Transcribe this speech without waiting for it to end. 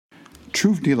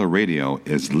Truth Dealer Radio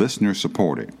is listener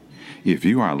supported. If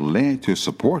you are led to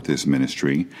support this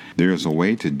ministry, there is a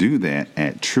way to do that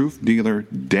at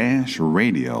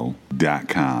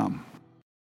truthdealer-radio.com.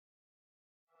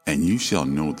 And you shall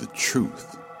know the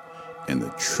truth, and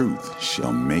the truth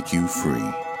shall make you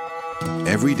free.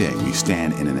 Every day we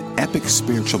stand in an epic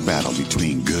spiritual battle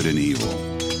between good and evil,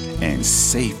 and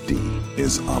safety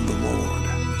is of the Lord.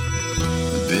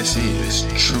 This is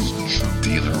Truth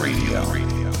Dealer Radio.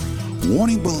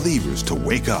 Warning believers to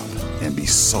wake up and be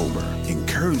sober,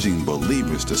 encouraging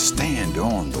believers to stand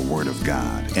on the Word of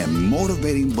God, and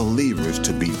motivating believers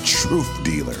to be truth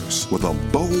dealers with a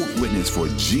bold witness for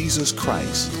Jesus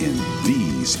Christ in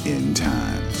these end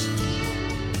times.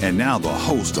 And now the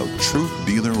host of Truth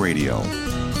Dealer Radio,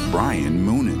 Brian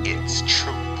Moonen. It's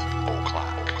Truth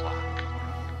O'Clock.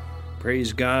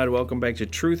 Praise God. Welcome back to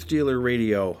Truth Dealer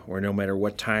Radio, where no matter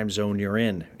what time zone you're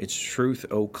in, it's Truth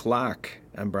O'Clock.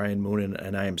 I'm Brian Moonen,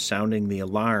 and I am sounding the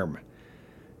alarm,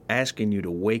 asking you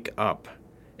to wake up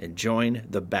and join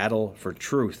the battle for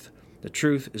truth. The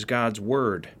truth is God's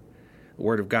Word. The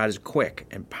Word of God is quick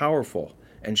and powerful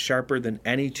and sharper than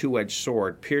any two-edged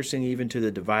sword, piercing even to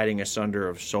the dividing asunder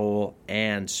of soul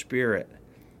and spirit,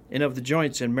 and of the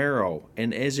joints and marrow,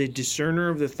 and is a discerner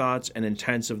of the thoughts and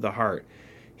intents of the heart.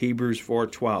 Hebrews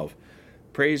 4:12.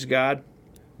 Praise God.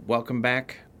 Welcome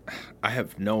back. I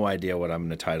have no idea what I'm going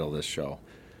to title this show.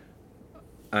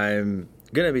 I'm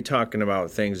going to be talking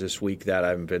about things this week that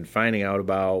I've been finding out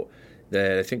about,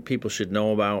 that I think people should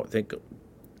know about.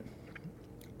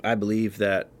 I believe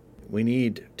that we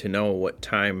need to know what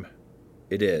time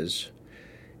it is.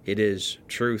 It is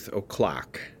Truth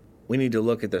O'Clock. We need to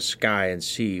look at the sky and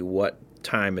see what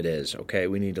time it is, okay?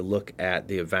 We need to look at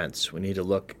the events. We need to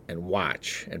look and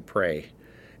watch and pray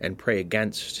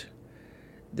against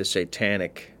the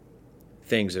satanic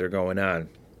things that are going on.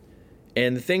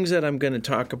 And the things that I'm going to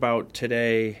talk about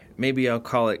today, maybe I'll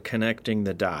call it connecting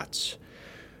the dots.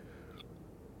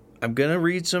 I'm going to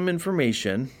read some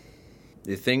information,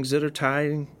 the things that are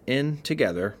tying in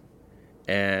together,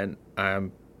 and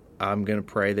I'm going to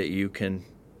pray that you can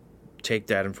take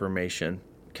that information,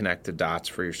 connect the dots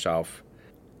for yourself,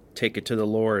 take it to the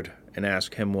Lord, and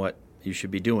ask Him what you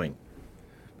should be doing,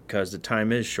 because the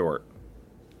time is short.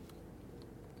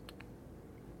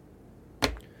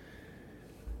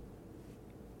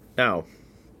 Now,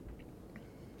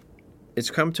 it's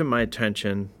come to my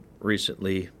attention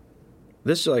recently.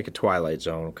 This is like a twilight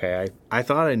zone, okay? I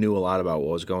thought I knew a lot about what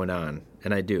was going on,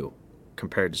 and I do,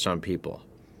 compared to some people.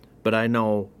 But I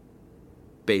know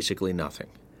basically nothing.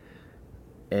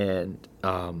 And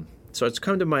so it's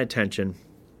come to my attention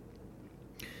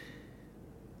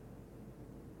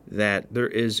that there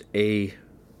is a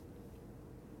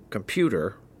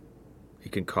computer, you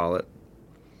can call it,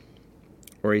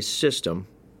 or a system,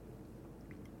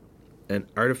 an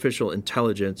artificial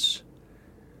intelligence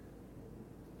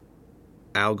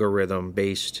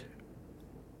algorithm-based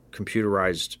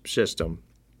computerized system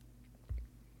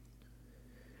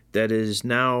that is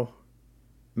now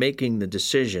making the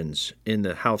decisions in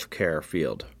the healthcare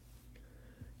field.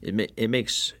 It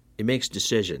makes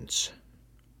decisions,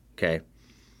 okay?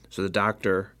 So the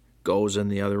doctor goes in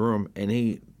the other room and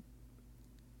he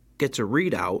gets a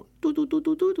readout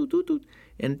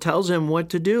and tells him what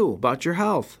to do about your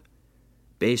health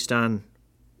based on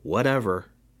whatever.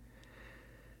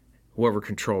 Whoever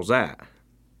controls that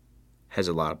has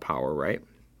a lot of power, right?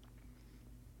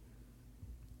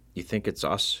 You think it's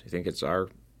us? You think it's our...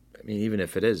 I mean, even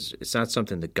if it is, it's not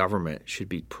something the government should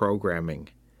be programming.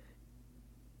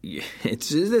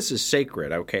 This is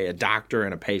sacred, okay? A doctor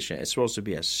and a patient. It's supposed to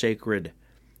be a sacred,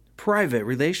 private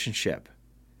relationship.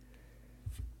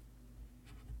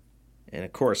 And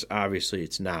of course, obviously,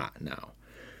 it's not now.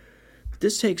 But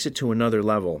this takes it to another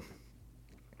level.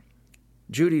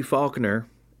 Judy Faulkner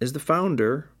is the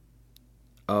founder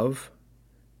of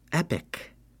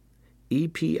EPIC,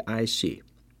 E-P-I-C.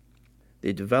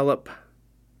 They develop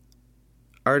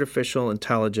artificial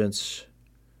intelligence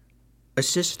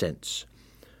assistants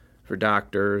for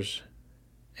doctors.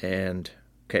 And,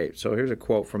 okay, so here's a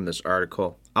quote from this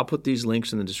article. I'll put these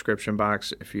links in the description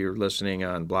box. If you're listening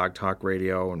on Blog Talk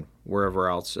Radio and wherever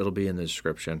else, it'll be in the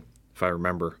description. If I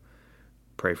remember,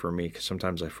 pray for me, because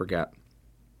sometimes I forget.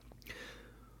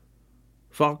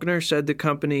 Faulkner said the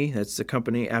company, that's the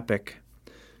company EPIC,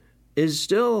 is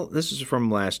still, this is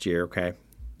from last year, okay,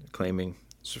 claiming,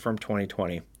 this is from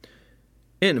 2020.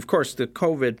 And, of course, the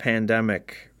COVID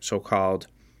pandemic, so-called,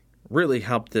 really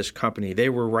helped this company. They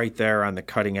were right there on the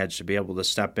cutting edge to be able to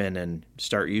step in and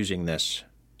start using this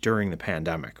during the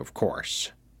pandemic, of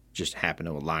course. Just happened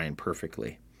to align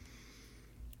perfectly.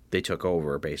 They took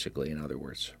over, basically, in other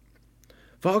words.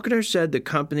 Faulkner said the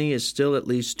company is still at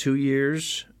least 2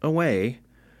 years away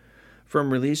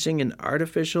from releasing an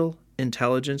artificial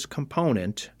intelligence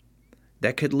component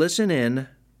that could listen in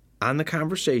on the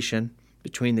conversation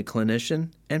between the clinician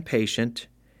and patient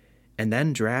and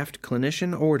then draft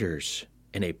clinician orders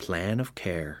in a plan of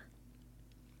care.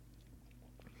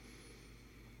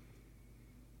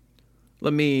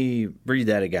 Let me read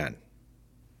that again.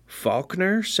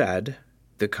 Faulkner said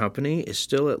the company is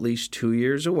still at least 2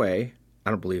 years away. I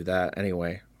don't believe that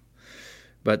anyway.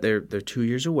 But they're 2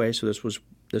 years away, so this was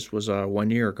 1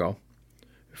 year ago,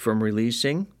 from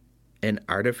releasing an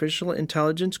artificial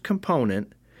intelligence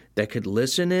component that could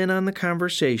listen in on the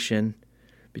conversation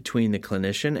between the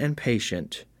clinician and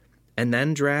patient and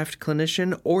then draft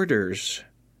clinician orders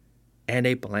and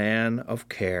a plan of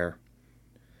care.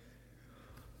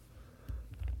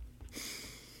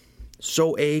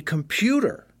 So a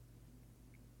computer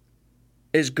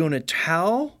is going to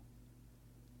tell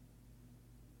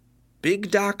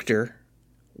Big Doctor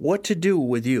what to do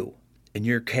with you and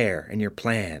your care and your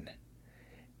plan.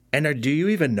 And do you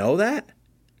even know that?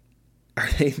 Are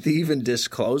they even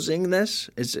disclosing this?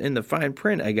 It's in the fine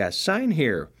print, I guess. Sign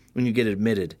here when you get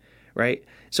admitted, right?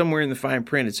 Somewhere in the fine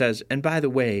print it says, and by the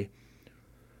way,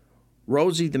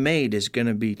 Rosie the maid is going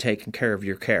to be taking care of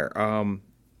your care.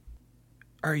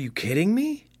 Are you kidding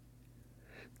me?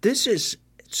 This is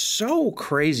so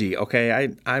crazy. Okay,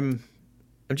 I'm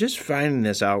just finding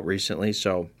this out recently.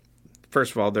 So,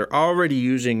 first of all, they're already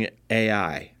using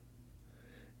AI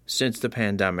since the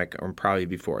pandemic, or probably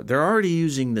before. They're already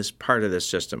using this part of the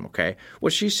system, okay?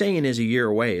 What she's saying is a year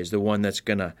away is the one that's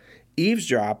going to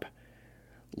eavesdrop,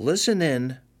 listen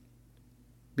in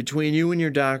between you and your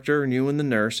doctor and you and the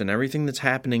nurse and everything that's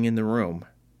happening in the room,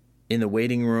 in the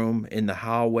waiting room, in the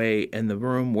hallway, in the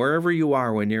room, wherever you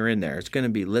are when you're in there. It's going to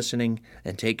be listening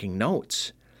and taking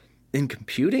notes and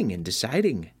computing and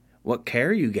deciding what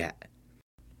care you get.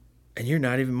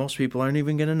 And most people aren't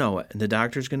even going to know it. And the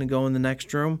doctor's going to go in the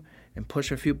next room and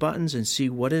push a few buttons and see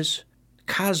what does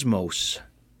Cosmos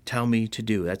tell me to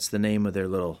do. That's the name of their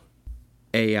little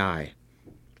AI.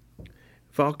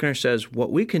 Faulkner says,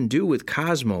 what we can do with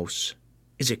Cosmos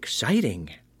is exciting.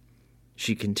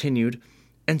 She continued,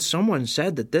 and someone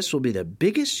said that this will be the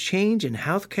biggest change in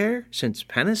healthcare since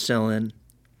penicillin.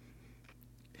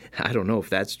 I don't know if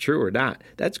that's true or not.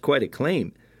 That's quite a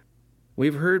claim.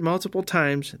 We've heard multiple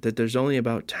times that there's only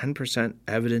about 10%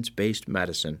 evidence-based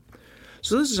medicine.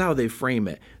 So this is how they frame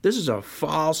it. This is a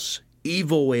false,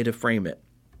 evil way to frame it.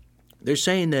 They're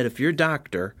saying that if your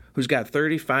doctor, who's got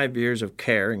 35 years of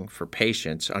caring for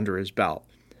patients under his belt,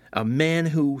 a man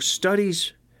who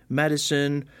studies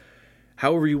medicine,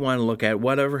 however you want to look at it,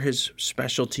 whatever his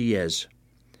specialty is,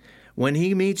 when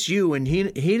he meets you, and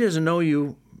he doesn't know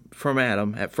you from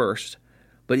Adam at first,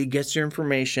 but he gets your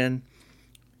information,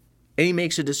 and he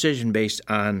makes a decision based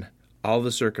on all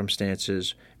the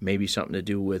circumstances, maybe something to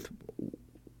do with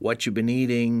what you've been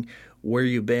eating, where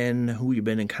you've been, who you've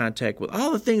been in contact with,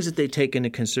 all the things that they take into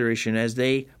consideration as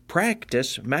they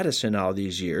practice medicine all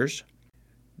these years.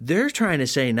 They're trying to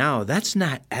say now that's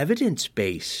not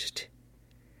evidence-based.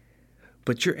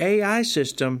 But your AI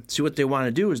system, see what they want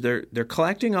to do is they're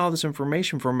collecting all this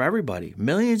information from everybody,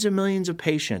 millions and millions of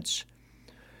patients.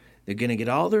 They're going to get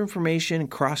all their information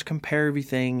and cross-compare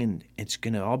everything, and it's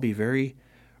going to all be very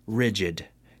rigid.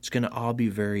 It's going to all be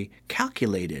very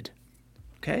calculated.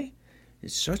 Okay?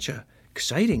 It's such an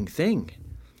exciting thing.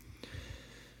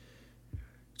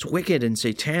 It's wicked and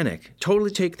satanic.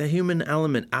 Totally take the human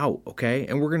element out, okay?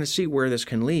 And we're going to see where this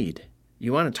can lead.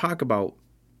 You want to talk about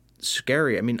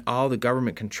scary. I mean, all the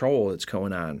government control that's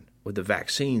going on with the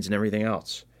vaccines and everything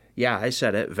else. Yeah, I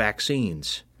said it,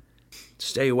 vaccines.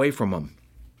 Stay away from them.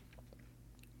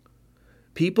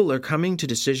 People are coming to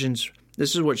decisions.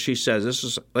 This is what she says. This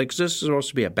is supposed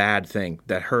to be a bad thing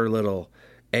that her little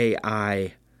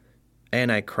AI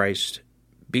Antichrist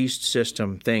beast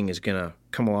system thing is going to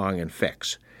come along and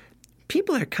fix.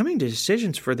 People are coming to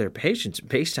decisions for their patients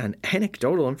based on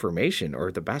anecdotal information or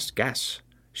the best guess,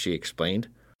 she explained.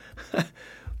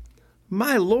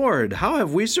 My Lord, how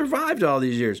have we survived all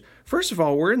these years? First of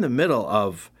all, we're in the middle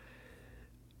of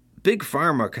big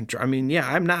pharma control. I mean, yeah,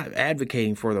 I'm not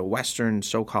advocating for the Western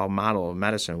so-called model of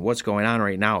medicine. What's going on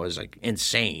right now is like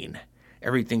insane.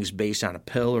 Everything's based on a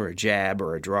pill or a jab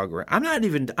or a drug. I'm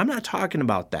not talking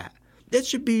about that. That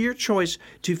should be your choice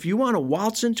to, if you want to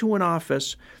waltz into an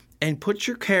office and put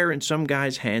your care in some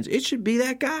guy's hands, it should be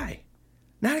that guy,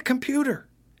 not a computer.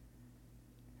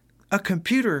 A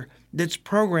computer that's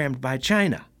programmed by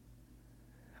China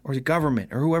or the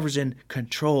government or whoever's in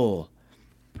control.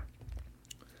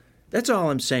 That's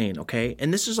all I'm saying, okay?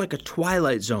 And this is like a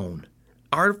Twilight Zone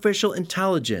artificial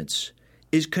intelligence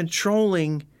is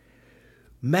controlling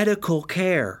medical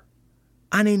care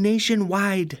on a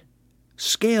nationwide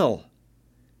scale.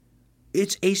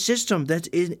 It's a system that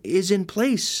is in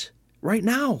place right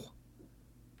now.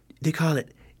 They call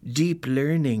it deep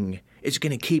learning. It's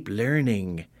going to keep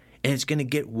learning, and it's going to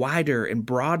get wider and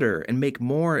broader and make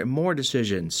more and more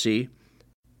decisions, see?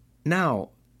 Now,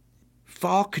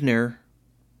 Faulkner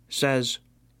says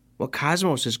what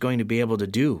Cosmos is going to be able to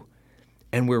do,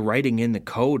 and we're writing in the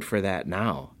code for that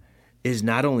now, is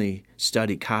not only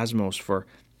study Cosmos for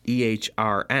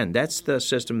EHRN, that's the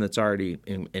system that's already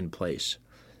in place,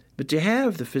 but to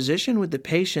have the physician with the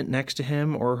patient next to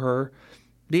him or her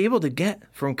be able to get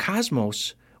from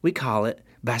Cosmos, we call it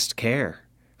best care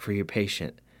for your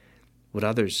patient, what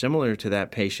others similar to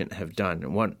that patient have done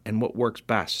and what works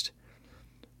best.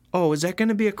 Oh, is that going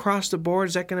to be across the board?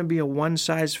 Is that going to be a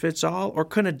one-size-fits-all? Or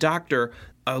can a doctor,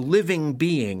 a living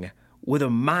being with a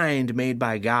mind made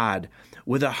by God,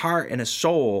 with a heart and a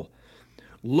soul,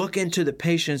 look into the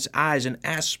patient's eyes and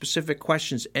ask specific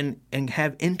questions and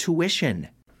have intuition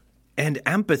and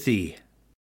empathy,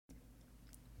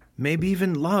 maybe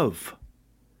even love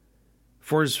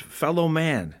for his fellow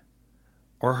man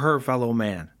or her fellow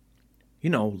man? You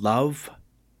know, love,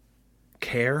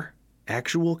 care,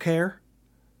 actual care,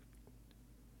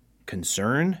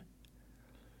 concern,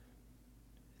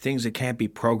 things that can't be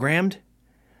programmed.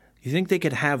 You think they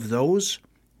could have those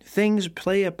things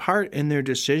play a part in their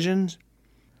decisions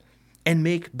and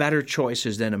make better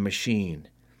choices than a machine?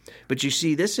 But you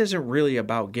see, this isn't really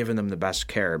about giving them the best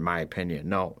care, in my opinion.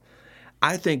 No.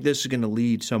 I think this is going to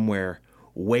lead somewhere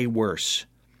way worse.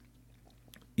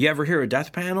 You ever hear of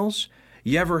death panels?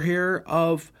 You ever hear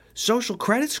of social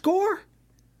credit score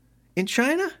in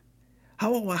China?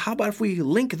 How about if we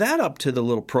link that up to the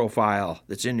little profile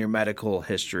that's in your medical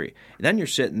history? And then you're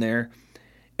sitting there,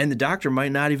 and the doctor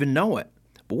might not even know it.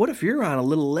 But what if you're on a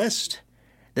little list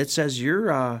that says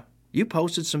you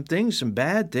posted some things, some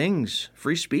bad things,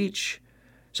 free speech,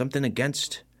 something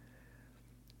against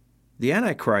the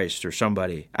Antichrist or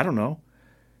somebody? I don't know.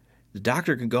 The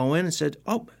doctor could go in and said,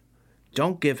 oh,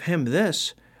 don't give him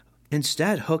this.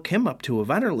 Instead, hook him up to a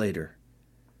ventilator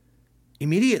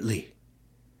immediately.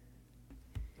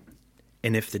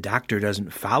 And if the doctor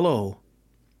doesn't follow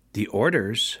the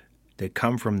orders that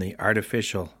come from the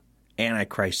artificial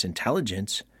Antichrist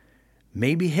intelligence,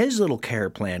 maybe his little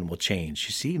care plan will change.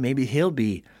 You see, maybe he'll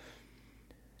be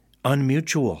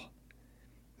unmutual.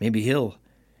 Maybe he'll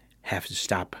have to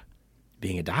stop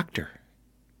being a doctor.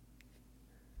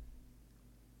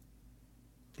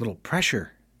 Little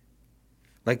pressure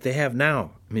like they have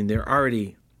now. I mean, they're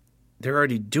already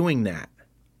doing that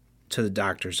to the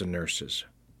doctors and nurses.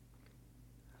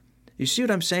 You see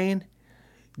what I'm saying?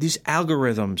 These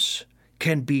algorithms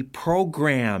can be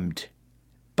programmed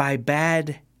by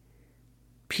bad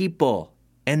people,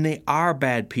 and they are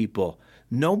bad people.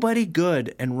 Nobody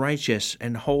good and righteous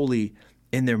and holy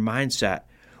in their mindset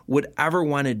would ever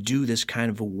want to do this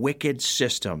kind of a wicked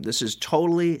system. This is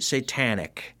totally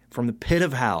satanic from the pit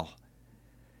of hell.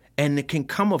 And it can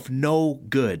come of no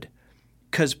good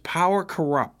because power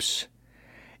corrupts.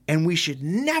 And we should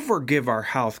never give our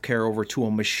health care over to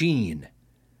a machine.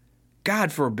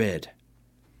 God forbid.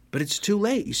 But it's too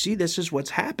late. You see, this is what's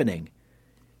happening.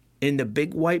 In the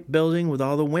big white building with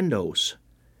all the windows,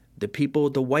 the people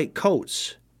with the white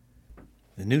coats,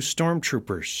 the new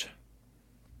stormtroopers.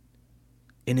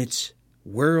 And it's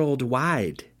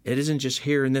worldwide. It isn't just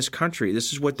here in this country.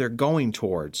 This is what they're going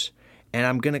towards. And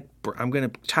I'm gonna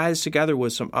tie this together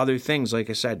with some other things. Like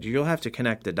I said, you'll have to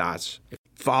connect the dots.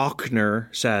 Faulkner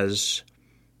says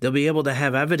they'll be able to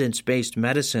have evidence-based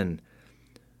medicine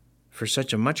for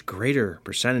such a much greater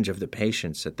percentage of the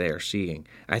patients that they are seeing.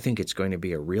 I think it's going to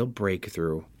be a real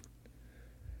breakthrough.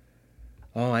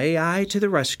 Oh, AI to the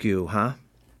rescue, huh?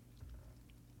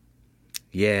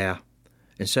 Yeah.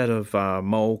 Instead of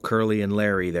Mo, Curly, and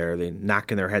Larry there, they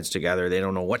knocking their heads together, they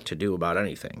don't know what to do about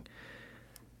anything.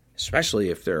 Especially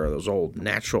if there are those old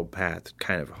naturopath,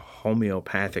 kind of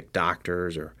homeopathic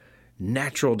doctors or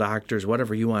natural doctors,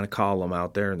 whatever you want to call them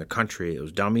out there in the country,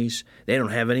 those dummies. They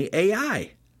don't have any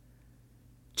AI.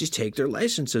 Just take their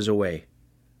licenses away.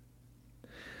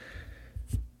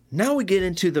 Now we get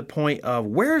into the point of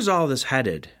where's all this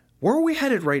headed? Where are we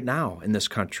headed right now in this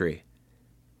country?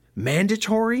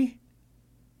 Mandatory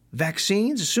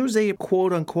vaccines? As soon as they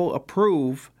quote unquote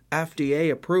approve,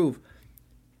 FDA approve,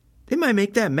 they might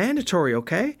make that mandatory,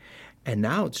 okay? And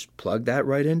now it's plug that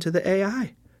right into the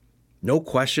AI. No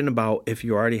question about if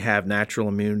you already have natural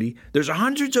immunity. There's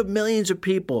hundreds of millions of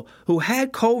people who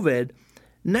had COVID,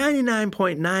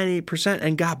 99.98%,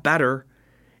 and got better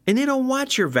And they don't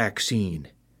want your vaccine.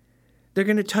 They're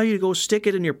going to tell you to go stick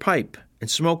it in your pipe and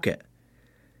smoke it.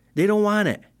 They don't want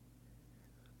it.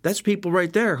 That's people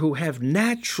right there who have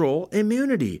natural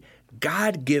immunity,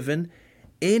 God-given,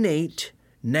 innate,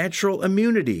 natural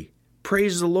immunity.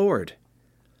 Praise the Lord.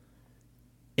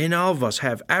 And all of us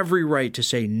have every right to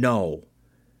say no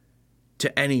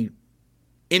to any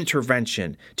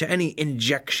intervention, to any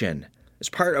injection. It's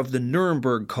part of the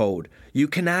Nuremberg Code. You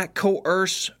cannot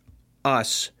coerce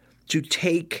us to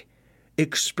take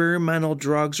experimental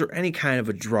drugs or any kind of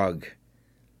a drug.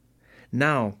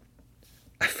 Now,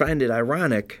 I find it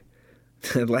ironic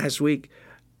that last week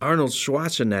Arnold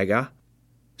Schwarzenegger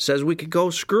says we could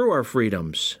go screw our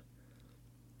freedoms.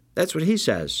 That's what he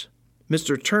says.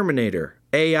 Mr. Terminator,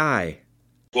 AI.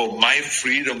 Well, my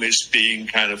freedom is being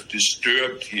kind of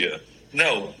disturbed here.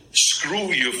 No,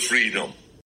 screw your freedom.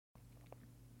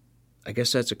 I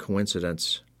guess that's a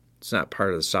coincidence. It's not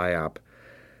part of the PSYOP.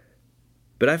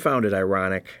 But I found it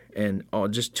ironic and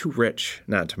just too rich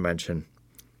not to mention.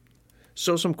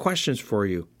 So some questions for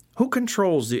you. Who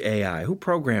controls the AI? Who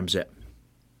programs it?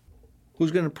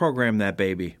 Who's going to program that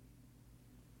baby?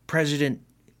 President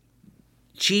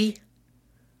Xi?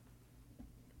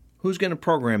 Who's going to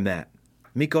program that?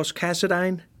 Mikos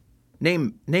Cassadine?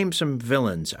 Name some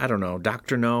villains. I don't know.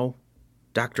 Dr. No?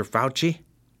 Dr. Fauci?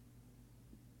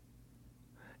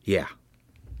 Yeah.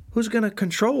 Who's going to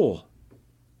control?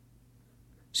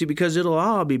 See, because it'll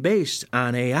all be based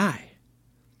on AI.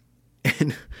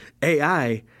 And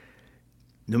AI,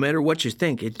 no matter what you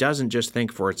think, it doesn't just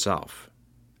think for itself.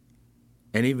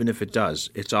 And even if it does,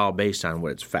 it's all based on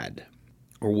what it's fed,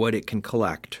 or what it can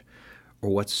collect, or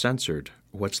what's censored,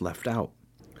 or what's left out.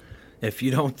 If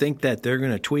you don't think that they're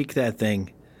going to tweak that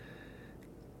thing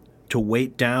to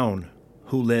weight down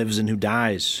who lives and who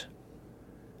dies,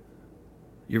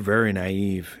 you're very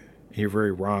naive. You're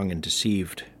very wrong and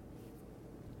deceived.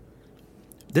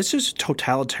 This is a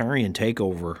totalitarian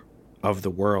takeover of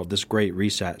the world, this Great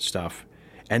Reset stuff.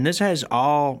 And this has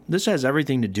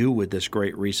everything to do with this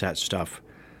Great Reset stuff.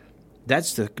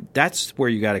 That's where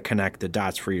you got to connect the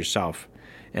dots for yourself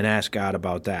and ask God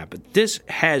about that. But this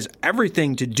has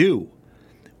everything to do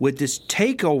with this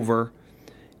takeover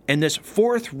and this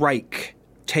Fourth Reich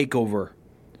takeover.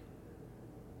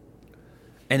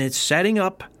 And it's setting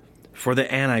up for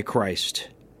the Antichrist.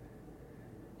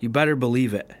 You better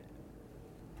believe it.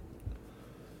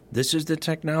 This is the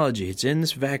technology. It's in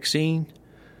this vaccine.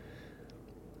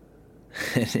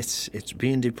 And it's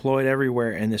being deployed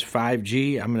everywhere. And this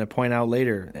 5G, I'm going to point out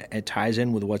later, it ties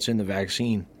in with what's in the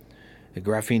vaccine. The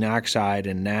graphene oxide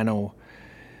and nano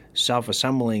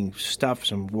self-assembling stuff,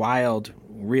 some wild,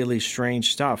 really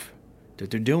strange stuff that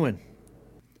they're doing.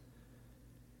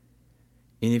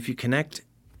 And if you connect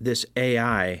this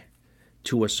AI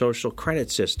to a social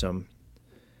credit system,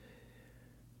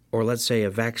 or let's say a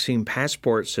vaccine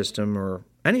passport system, or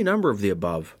any number of the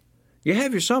above, you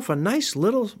have yourself a nice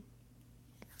little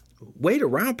way to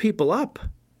round people up,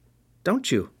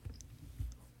 don't you?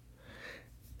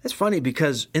 That's funny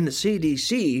because in the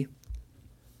CDC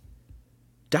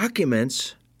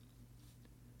documents,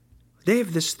 they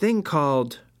have this thing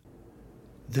called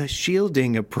the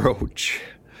shielding approach.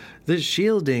 The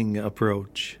shielding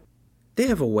approach. They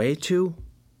have a way to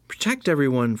protect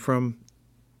everyone from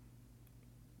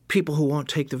people who won't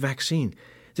take the vaccine.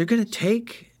 They're going to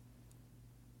take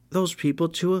those people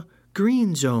to a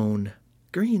green zone.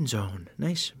 Green zone.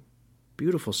 Nice,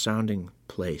 beautiful sounding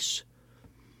place.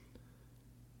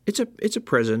 It's a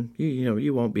prison.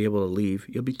 You won't be able to leave.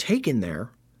 You'll be taken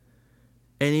there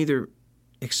and either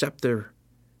accept their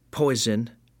poison,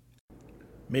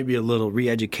 maybe a little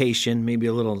re-education, maybe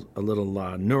a little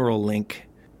neural link,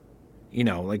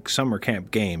 like summer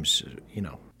camp games,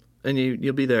 and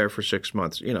you'll be there for 6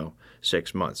 months,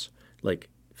 6 months, like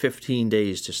 15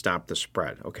 days to stop the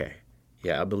spread. Okay.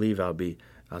 Yeah, I believe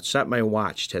I'll set my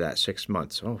watch to that 6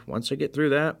 months. Oh, once I get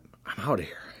through that, I'm out of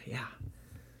here. Yeah.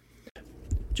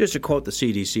 Just to quote the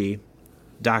CDC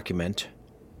document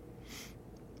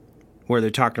where they're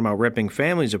talking about ripping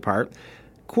families apart,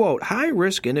 quote,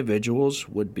 high-risk individuals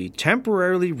would be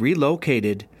temporarily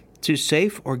relocated to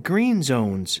safe or green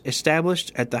zones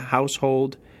established at the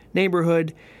household,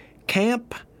 neighborhood,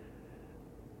 camp,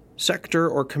 sector,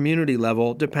 or community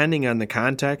level, depending on the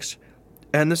context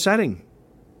and the setting.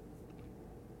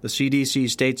 The CDC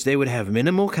states they would have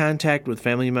minimal contact with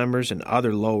family members and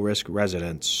other low-risk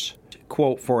residents,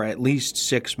 quote, for at least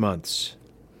 6 months.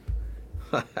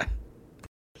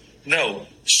 No,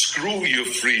 screw your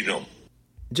freedom.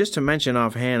 Just to mention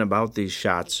offhand about these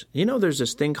shots, there's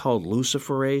this thing called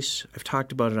luciferase. I've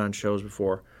talked about it on shows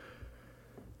before.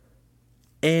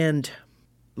 And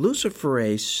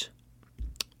luciferase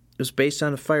was based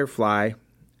on a firefly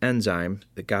enzyme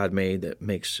that God made that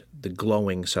makes the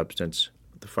glowing substance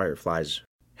the fireflies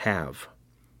have.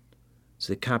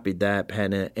 So they copied that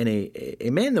patent, and a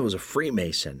man that was a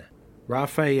Freemason,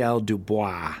 Raphael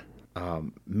Dubois,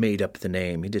 made up the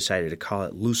name. He decided to call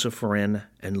it luciferin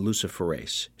and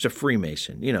luciferase. He's a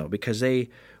Freemason, because they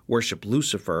worship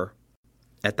Lucifer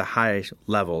at the high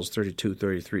levels, 32,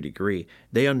 33 degree.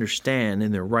 They understand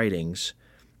in their writings,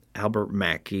 Albert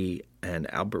Mackey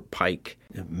and Albert Pike,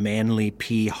 Manly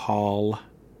P. Hall,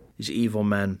 these evil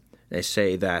men, they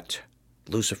say that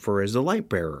Lucifer is the light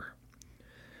bearer.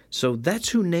 So that's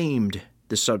who named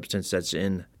the substance that's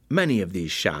in many of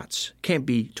these shots. Can't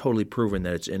be totally proven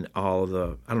that it's in all of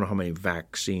the, I don't know how many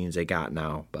vaccines they got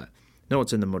now, but no,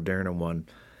 it's in the Moderna one.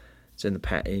 It's in the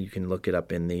patent. You can look it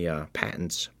up in the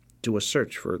patents. Do a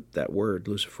search for that word,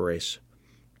 luciferase.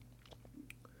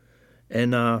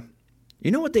 And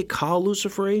you know what they call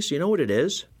luciferase? You know what it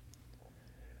is?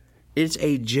 It's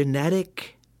a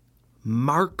genetic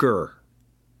marker.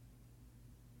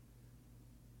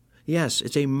 Yes,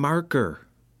 it's a marker.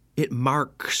 It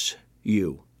marks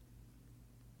you.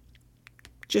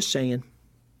 Just saying.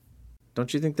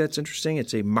 Don't you think that's interesting?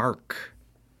 It's a mark.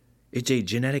 It's a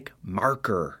genetic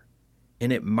marker.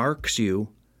 And it marks you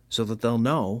so that they'll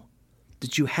know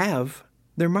that you have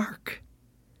their mark.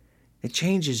 It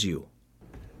changes you.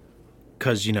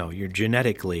 Because, you're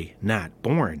genetically not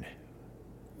born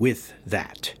with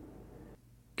that.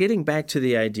 Getting back to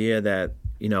the idea that,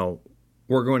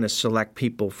 we're going to select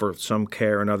people for some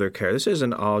care and other care. This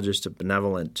isn't all just a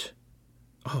benevolent,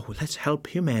 let's help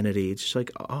humanity. It's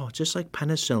just like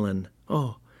penicillin.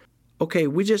 Okay,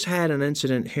 we just had an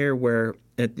incident here where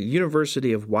at the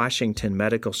University of Washington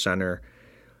Medical Center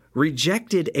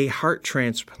rejected a heart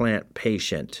transplant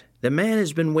patient. The man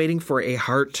has been waiting for a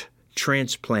heart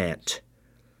transplant.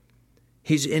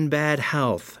 He's in bad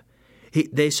health.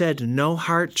 They said, no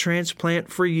heart transplant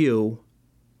for you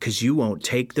because you won't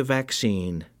take the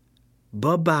vaccine.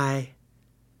 Bye-bye.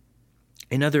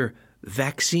 Another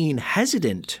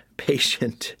vaccine-hesitant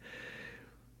patient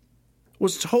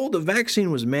was told the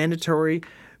vaccine was mandatory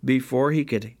before he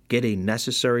could get a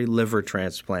necessary liver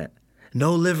transplant.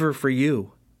 No liver for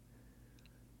you.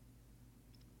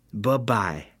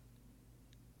 Bye-bye.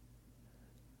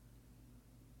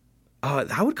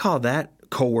 I would call that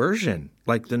coercion.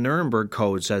 Like the Nuremberg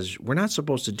Code says, we're not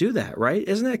supposed to do that, right?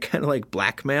 Isn't that kind of like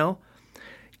blackmail?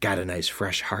 Got a nice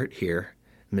fresh heart here,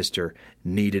 Mr.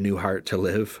 Need a New Heart to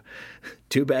Live.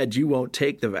 Too bad you won't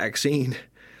take the vaccine.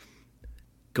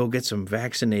 Go get some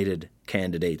vaccinated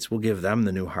candidates. We'll give them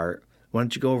the new heart. Why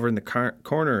don't you go over in the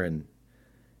corner and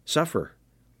suffer?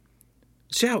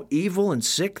 See how evil and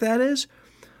sick that is?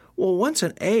 Well, once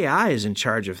an AI is in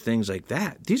charge of things like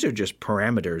that, these are just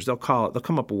parameters. They'll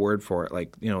come up with a word for it.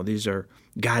 Like, these are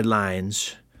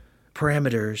guidelines,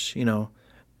 parameters,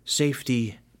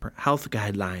 safety, health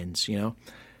guidelines,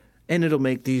 and it'll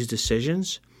make these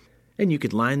decisions. And you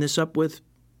could line this up with,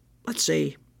 let's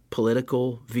say,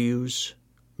 political views,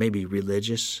 maybe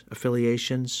religious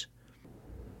affiliations,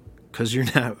 because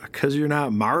you're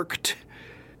not marked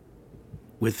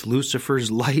with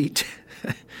Lucifer's light.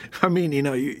 I mean,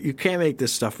 you can't make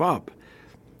this stuff up.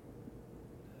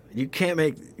 You can't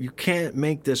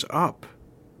make this up.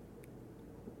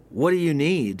 What do you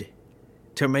need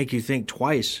to make you think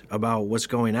twice about what's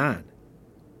going on?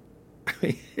 I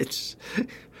mean,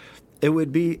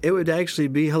 it would actually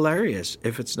be hilarious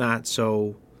if it's not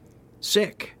so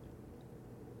sick.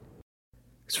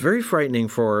 It's very frightening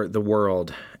for the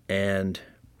world, and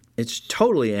it's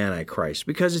totally antichrist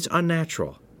because it's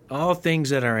unnatural. All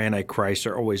things that are antichrist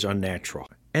are always unnatural.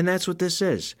 And that's what this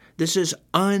is. This is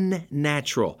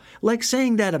unnatural. Like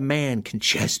saying that a man can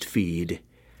chest feed.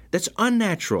 That's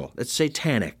unnatural. That's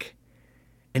satanic.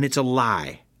 And it's a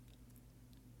lie.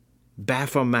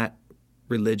 Baphomet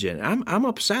religion. I'm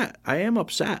upset. I am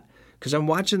upset. Because I'm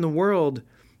watching the world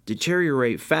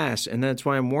deteriorate fast. And that's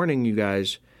why I'm warning you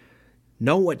guys.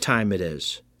 Know what time it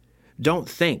is. Don't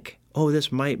think, this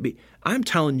might be. I'm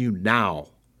telling you now.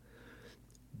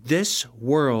 This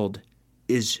world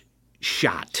is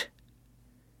shot.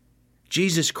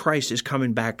 Jesus Christ is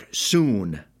coming back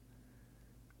soon.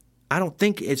 I don't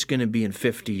think it's going to be in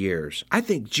 50 years. I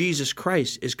think Jesus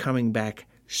Christ is coming back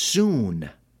soon.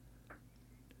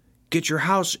 Get your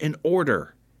house in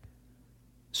order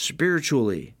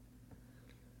spiritually.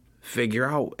 Figure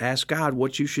out, ask God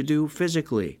what you should do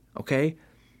physically, okay?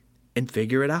 And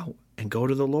figure it out and go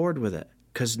to the Lord with it.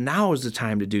 Because now is the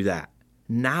time to do that.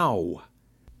 Now.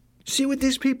 See what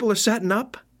these people are setting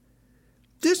up?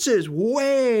 This is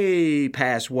way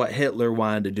past what Hitler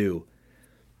wanted to do.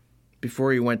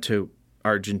 before he went to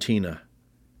Argentina.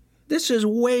 This is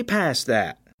way past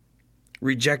that.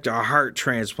 Reject a heart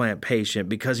transplant patient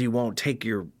because he won't take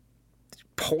your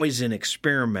poison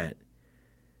experiment,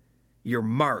 your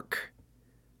mark.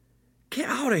 Get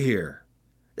out of here.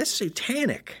 That's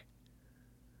satanic.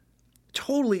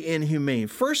 Totally inhumane.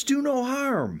 First, do no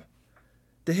harm.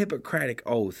 The Hippocratic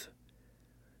Oath.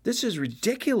 This is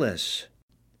ridiculous.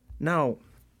 Now,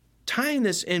 tying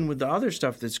this in with the other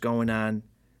stuff that's going on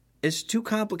is too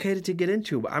complicated to get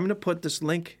into. But I'm going to put this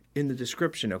link in the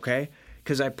description, okay?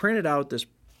 Because I printed out this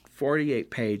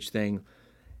 48-page thing.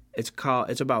 It's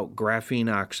about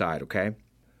graphene oxide, okay?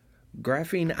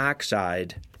 Graphene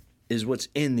oxide is what's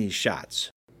in these shots.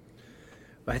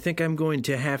 I think I'm going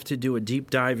to have to do a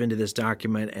deep dive into this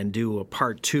document and do a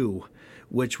part 2,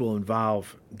 which will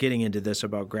involve getting into this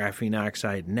about graphene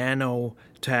oxide,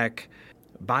 nanotech,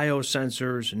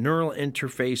 biosensors, neural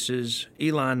interfaces,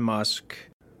 Elon Musk,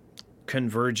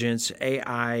 convergence,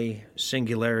 AI,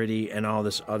 singularity, and all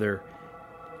this other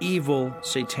evil,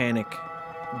 satanic,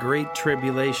 great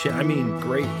tribulation,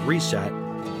 great reset.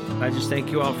 I just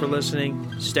thank you all for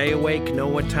listening. Stay awake, know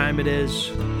what time it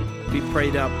is, be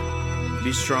prayed up,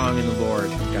 be strong in the Lord.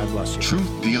 God bless you.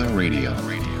 Truth Dealer Radio.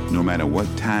 No matter what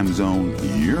time zone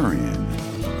you're in,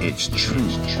 it's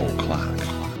Truth O'Clock.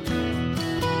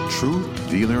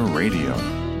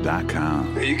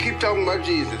 TruthDealerRadio.com. Now you keep talking about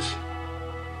Jesus.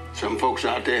 Some folks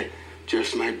out there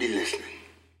just might be listening.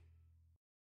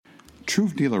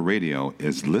 Truth Dealer Radio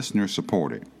is listener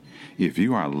supported. If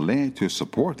you are led to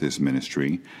support this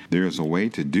ministry, there is a way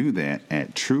to do that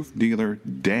at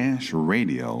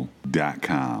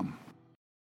truthdealer-radio.com.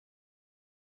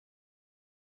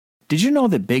 Did you know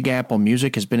that Big Apple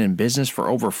Music has been in business for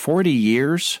over 40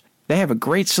 years? They have a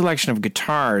great selection of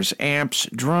guitars, amps,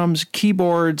 drums,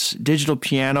 keyboards, digital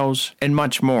pianos, and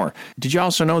much more. Did you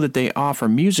also know that they offer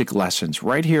music lessons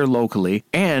right here locally,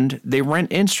 and they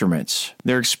rent instruments?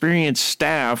 Their experienced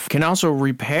staff can also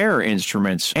repair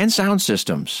instruments and sound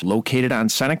systems. Located on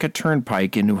Seneca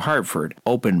Turnpike in New Hartford.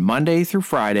 Open Monday through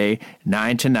Friday,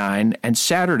 9 to 9, and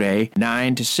Saturday,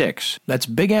 9 to 6. That's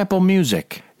Big Apple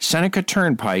Music, Seneca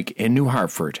Turnpike in New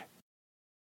Hartford.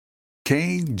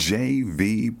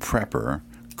 KJV Prepper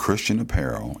Christian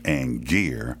Apparel and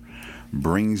Gear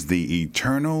brings the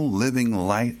eternal living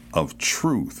light of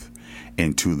truth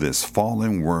into this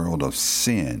fallen world of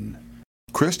sin.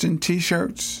 Christian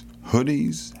t-shirts,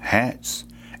 hoodies, hats,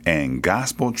 and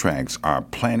gospel tracts are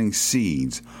planting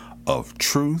seeds of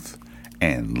truth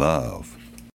and love.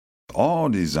 All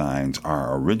designs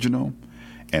are original,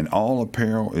 and all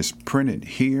apparel is printed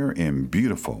here in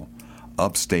beautiful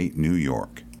upstate New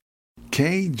York.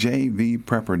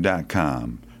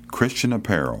 KJVPrepper.com, Christian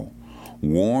Apparel,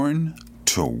 worn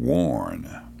to warn.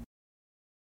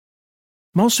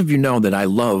 Most of you know that I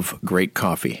love great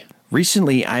coffee.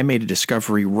 Recently, I made a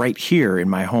discovery right here in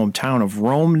my hometown of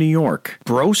Rome, New York.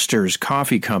 Broasters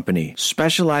Coffee Company,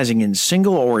 specializing in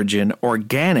single-origin,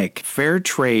 organic, fair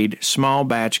trade, small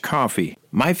batch coffee.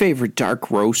 My favorite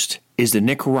dark roast is the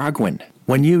Nicaraguan.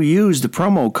 When you use the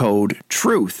promo code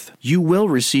TRUTH, you will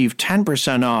receive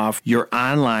 10% off your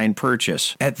online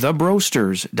purchase at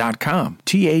thebroasters.com.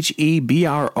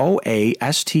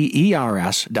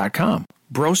 TheBroasters.com.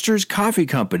 Broasters Coffee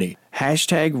Company.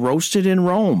 #roasted in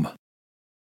Rome.